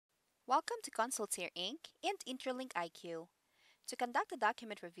Welcome to Consultaire Inc. and Interlink IQ. To conduct a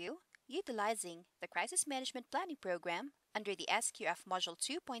document review utilizing the Crisis Management Planning Program under the SQF Module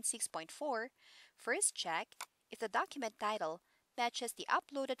 2.6.4, first check if the document title matches the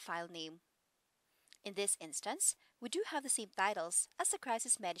uploaded file name. In this instance, we do have the same titles as the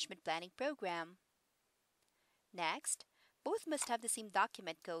Crisis Management Planning Program. Next, both must have the same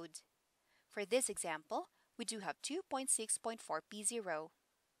document code. For this example, we do have 2.6.4P0.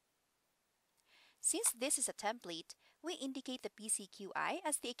 Since this is a template, we indicate the PCQI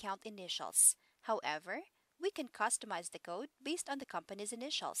as the account initials. However, we can customize the code based on the company's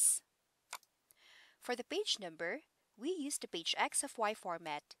initials. For the page number, we use the page XFY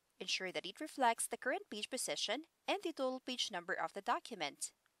format. Ensure that it reflects the current page position and the total page number of the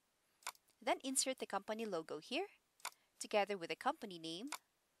document. Then insert the company logo here, together with the company name,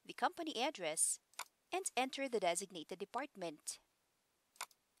 the company address, and enter the designated department.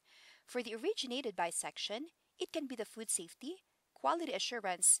 For the originated by section, it can be the food safety, quality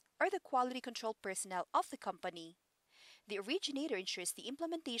assurance, or the quality control personnel of the company. The originator ensures the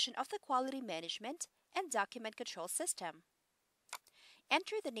implementation of the quality management and document control system.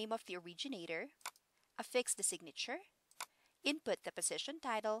 Enter the name of the originator, affix the signature, input the position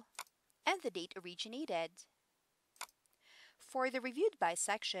title, and the date originated. For the reviewed by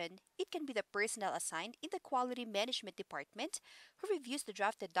section, it can be the personnel assigned in the Quality Management Department who reviews the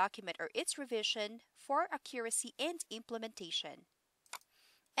drafted document or its revision for accuracy and implementation.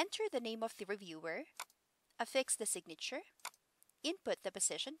 Enter the name of the reviewer, affix the signature, input the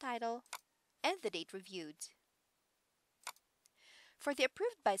position title, and the date reviewed. For the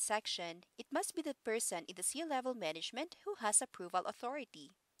approved by section, it must be the person in the C-level management who has approval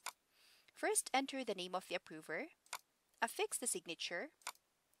authority. First, enter the name of the approver, affix the signature,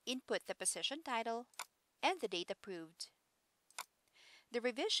 input the position title, and the date approved. The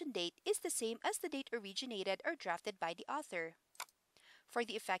revision date is the same as the date originated or drafted by the author. For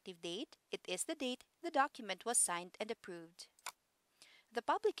the effective date, it is the date the document was signed and approved. The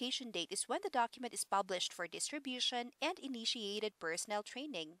publication date is when the document is published for distribution and initiated personnel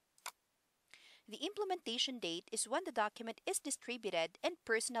training. The implementation date is when the document is distributed and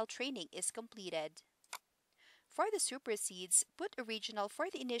personnel training is completed. For the supersedes, put original for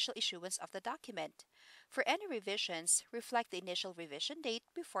the initial issuance of the document. For any revisions, reflect the initial revision date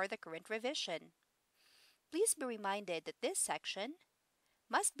before the current revision. Please be reminded that this section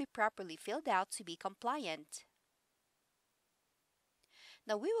must be properly filled out to be compliant.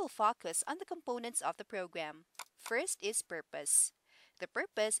 Now we will focus on the components of the program. First is purpose. The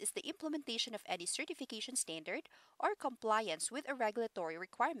purpose is the implementation of any certification standard or compliance with a regulatory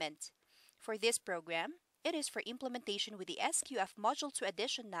requirement. For this program, it is for implementation with the SQF Module 2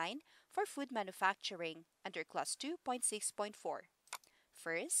 Edition 9 for food manufacturing under Clause 2.6.4.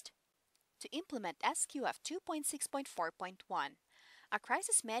 First, to implement SQF 2.6.4.1, a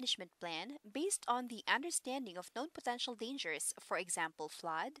crisis management plan based on the understanding of known potential dangers, for example,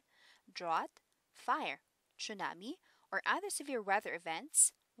 flood, drought, fire, tsunami, or other severe weather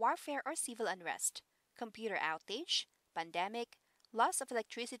events, warfare or civil unrest, computer outage, pandemic, loss of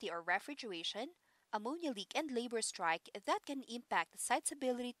electricity or refrigeration, ammonia leak and labor strike that can impact the site's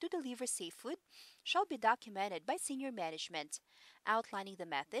ability to deliver safe food shall be documented by senior management, outlining the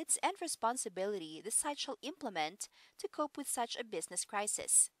methods and responsibility the site shall implement to cope with such a business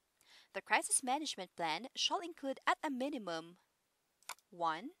crisis. The crisis management plan shall include at a minimum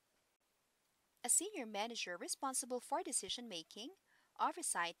 1. A senior manager responsible for decision-making,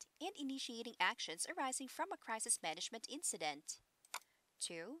 oversight, and initiating actions arising from a crisis management incident.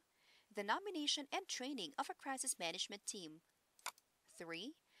 2. The nomination and training of a crisis management team.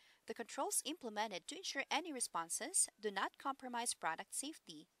 3. The controls implemented to ensure any responses do not compromise product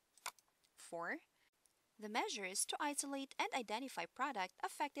safety. 4. The measures to isolate and identify product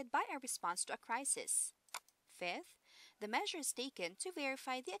affected by a response to a crisis. 5th, the measures taken to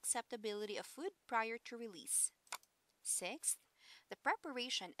verify the acceptability of food prior to release. 6th, the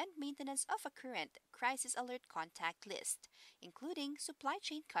preparation and maintenance of a current crisis alert contact list, including supply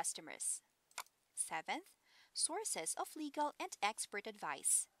chain customers. 7th, sources of legal and expert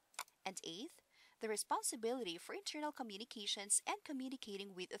advice. And 8th, the responsibility for internal communications and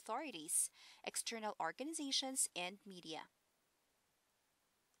communicating with authorities, external organizations, and media.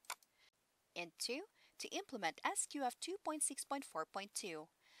 And 2. To implement SQF 2.6.4.2,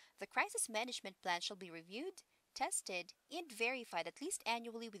 the crisis management plan shall be reviewed, tested, and verified at least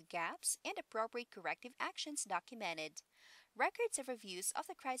annually with gaps and appropriate corrective actions documented. Records of reviews of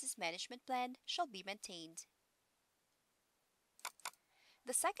the crisis management plan shall be maintained.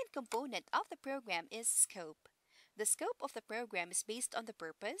 The second component of the program is scope. The scope of the program is based on the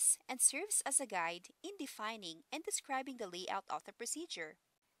purpose and serves as a guide in defining and describing the layout of the procedure.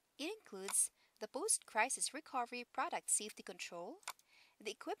 It includes the post-crisis recovery product safety control,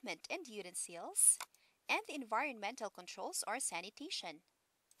 the equipment and utensils, and the environmental controls or sanitation.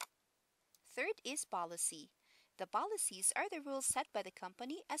 Third is policy. The policies are the rules set by the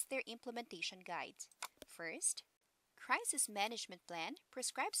company as their implementation guide. First, Crisis Management Plan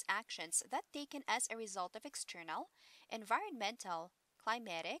prescribes actions that taken as a result of external, environmental,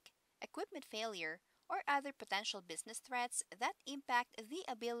 climatic, equipment failure, or other potential business threats that impact the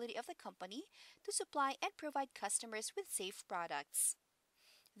ability of the company to supply and provide customers with safe products.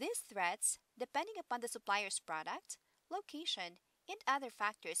 These threats, depending upon the supplier's product, location, and other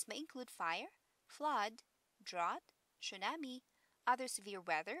factors, may include fire, flood, drought, tsunami, other severe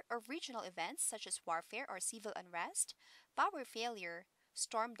weather or regional events such as warfare or civil unrest, power failure,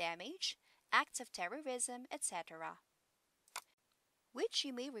 storm damage, acts of terrorism, etc., which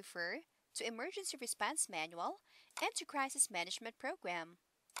you may refer to Emergency Response Manual and to Crisis Management Program.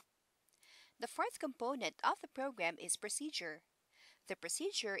 The fourth component of the program is procedure. The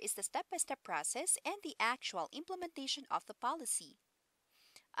procedure is the step-by-step process and the actual implementation of the policy.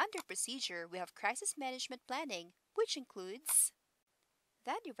 Under procedure, we have crisis management planning, which includes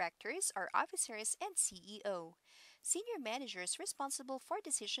the directors or officers and CEO, senior managers responsible for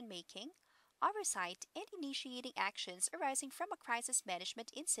decision-making, oversight, and initiating actions arising from a crisis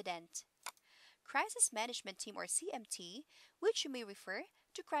management incident. Crisis Management Team or CMT, which you may refer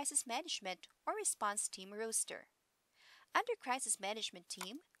to Crisis Management or Response Team roster. Under Crisis Management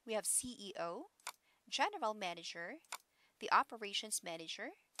Team, we have CEO, General Manager, the Operations Manager,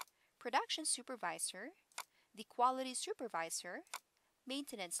 Production Supervisor, the Quality Supervisor,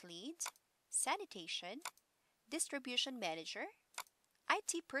 Maintenance Lead, Sanitation, Distribution Manager,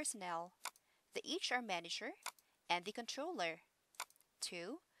 IT Personnel, the HR Manager, and the Controller.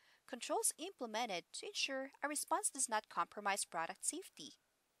 2. Controls implemented to ensure a response does not compromise product safety.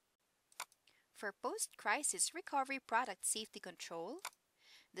 For post-crisis recovery product safety control,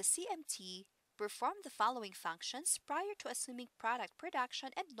 the CMT performed the following functions prior to assuming product production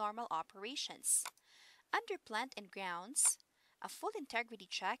and normal operations. Under plant and grounds, a full integrity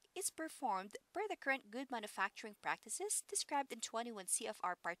check is performed per the current good manufacturing practices described in 21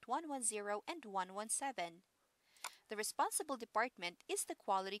 CFR Part 110 and 117. The responsible department is the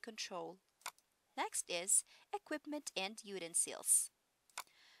quality control. Next is equipment and utensils.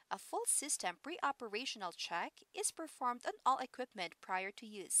 A full system pre-operational check is performed on all equipment prior to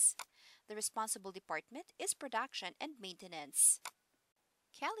use. The responsible department is production and maintenance.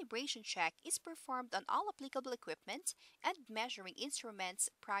 Calibration check is performed on all applicable equipment and measuring instruments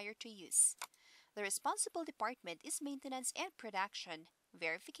prior to use. The responsible department is maintenance and production,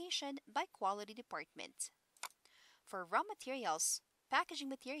 verification by quality department. For raw materials, packaging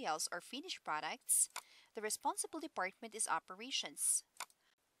materials, or finished products, the responsible department is operations.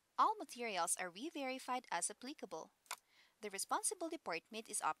 All materials are re-verified as applicable. The responsible department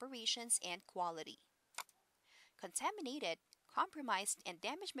is operations and quality. Contaminated, compromised, and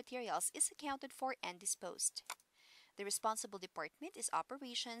damaged materials is accounted for and disposed. The responsible department is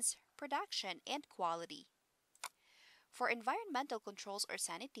operations, production, and quality. For environmental controls or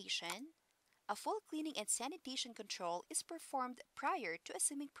sanitation, a full cleaning and sanitation control is performed prior to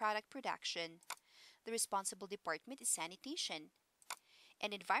assuming product production. The responsible department is sanitation.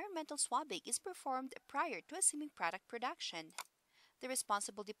 An environmental swabbing is performed prior to assuming product production. The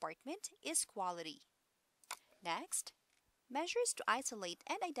responsible department is quality. Next, measures to isolate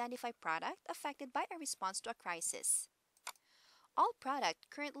and identify product affected by a response to a crisis. All product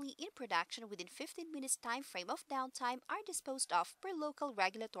currently in production within 15 minutes time frame of downtime are disposed of per local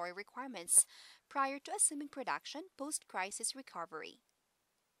regulatory requirements prior to assuming production post-crisis recovery.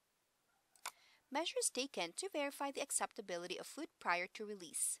 Measures taken to verify the acceptability of food prior to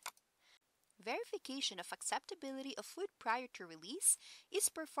release. Verification of acceptability of food prior to release is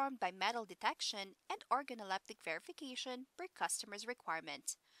performed by metal detection and organoleptic verification per customer's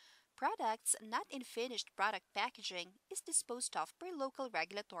requirement. Products not in finished product packaging is disposed of per local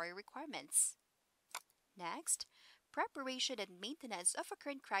regulatory requirements. Next, preparation and maintenance of a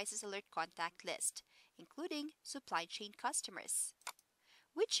current crisis alert contact list, including supply chain customers,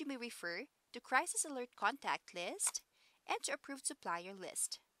 which you may refer to Crisis Alert Contact List and to Approved Supplier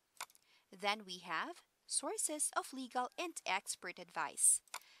List. Then we have sources of legal and expert advice,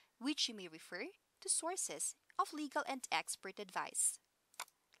 which you may refer to sources of legal and expert advice.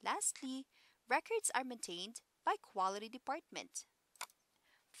 Lastly, records are maintained by quality department.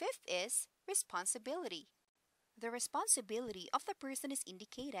 Fifth is responsibility. The responsibility of the person is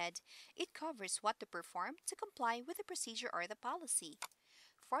indicated. It covers what to perform to comply with the procedure or the policy.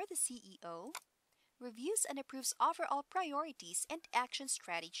 For the CEO, reviews and approves overall priorities and action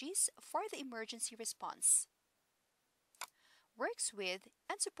strategies for the emergency response. Works with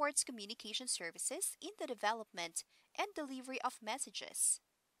and supports communication services in the development and delivery of messages.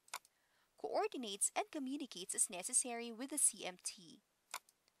 Coordinates and communicates as necessary with the CMT.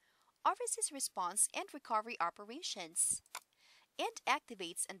 Oversees response and recovery operations. And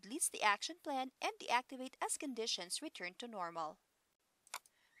activates and leads the action plan and deactivate as conditions return to normal.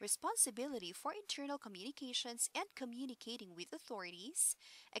 Responsibility for internal communications and communicating with authorities,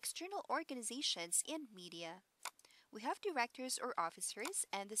 external organizations, and media. We have directors or officers,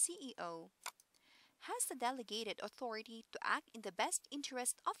 and the CEO has the delegated authority to act in the best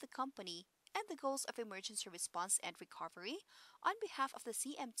interest of the company and the goals of emergency response and recovery on behalf of the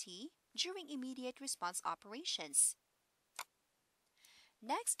CMT during immediate response operations.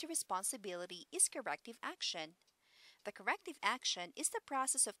 Next to responsibility is corrective action. The corrective action is the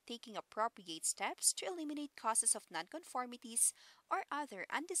process of taking appropriate steps to eliminate causes of nonconformities or other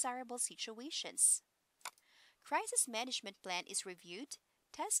undesirable situations. Crisis management plan is reviewed,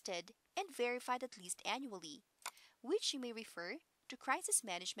 tested, and verified at least annually, which you may refer to Crisis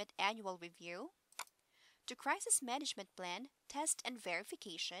Management Annual Review, to Crisis Management Plan Test and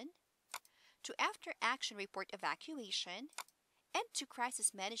Verification, to After Action Report Evacuation, and to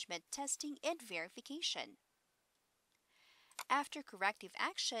Crisis Management Testing and Verification. After corrective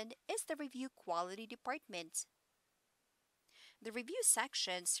action is the Review Quality Department. The review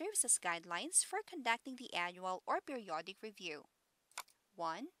section serves as guidelines for conducting the annual or periodic review.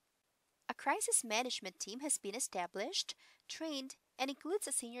 1. A crisis management team has been established, trained, and includes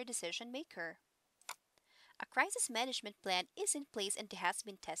a senior decision maker. A crisis management plan is in place and has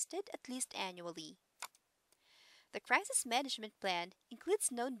been tested at least annually. The crisis management plan includes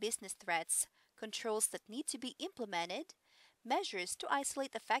known business threats, controls that need to be implemented, measures to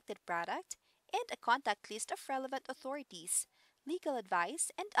isolate affected product, and a contact list of relevant authorities, legal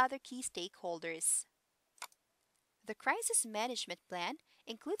advice, and other key stakeholders. The crisis management plan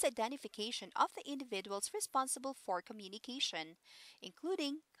includes identification of the individuals responsible for communication,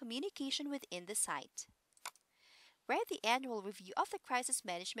 including communication within the site. Where the annual review of the crisis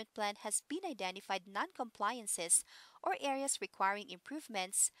management plan has been identified non-compliances or areas requiring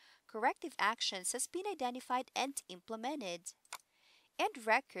improvements, corrective actions has been identified and implemented. And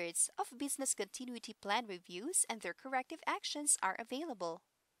records of business continuity plan reviews and their corrective actions are available.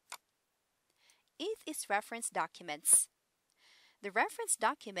 8th is reference documents. The reference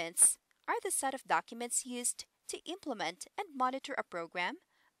documents are the set of documents used to implement and monitor a program,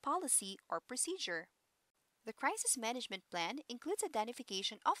 policy, or procedure. The crisis management plan includes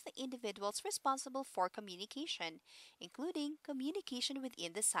identification of the individuals responsible for communication, including communication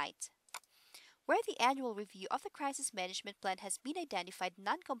within the site. Where the annual review of the crisis management plan has been identified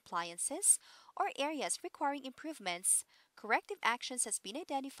non-compliances or areas requiring improvements, corrective actions has been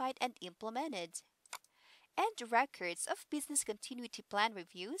identified and implemented. And records of business continuity plan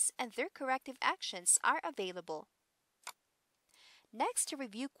reviews and their corrective actions are available. Next to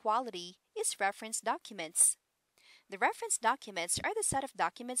review quality is reference documents. The reference documents are the set of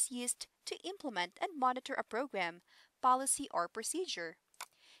documents used to implement and monitor a program, policy, or procedure.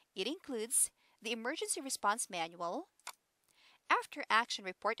 It includes the Emergency Response Manual, After Action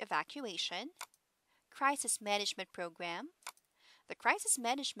Report Evacuation, Crisis Management Program, the Crisis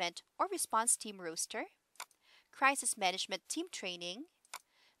Management or Response Team Roster, Crisis Management Team Training,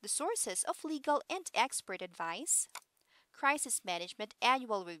 the sources of legal and expert advice, Crisis Management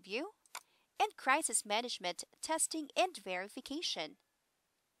Annual Review, and Crisis Management Testing and Verification.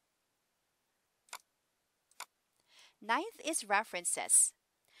 9th is references.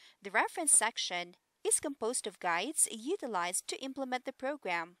 The reference section is composed of guides utilized to implement the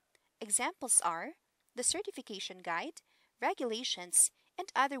program. Examples are the certification guide, regulations, and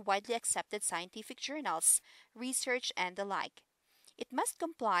other widely accepted scientific journals, research, and the like. It must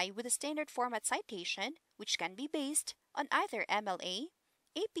comply with a standard format citation, which can be based on either MLA,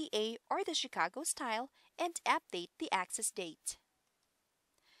 APA, or the Chicago style, and update the access date.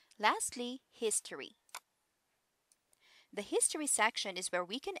 Lastly, history. The history section is where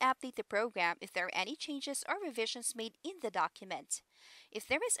we can update the program if there are any changes or revisions made in the document. If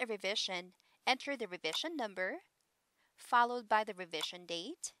there is a revision, enter the revision number, followed by the revision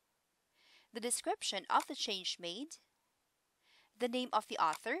date, the description of the change made, the name of the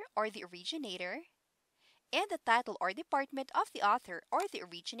author or the originator, and the title or department of the author or the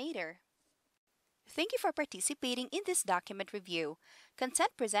originator. Thank you for participating in this document review. Content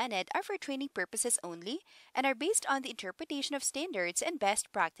presented are for training purposes only and are based on the interpretation of standards and best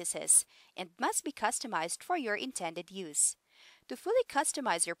practices and must be customized for your intended use. To fully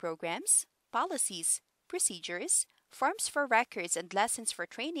customize your programs, policies, procedures, forms for records, and lessons for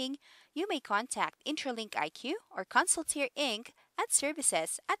training, you may contact Intralink IQ or Consultier Inc. at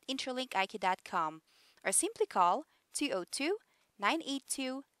services@intralinkIQ.com or simply call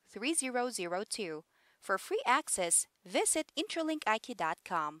 202-982-3002. For free access, visit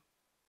intralinkIQ.com.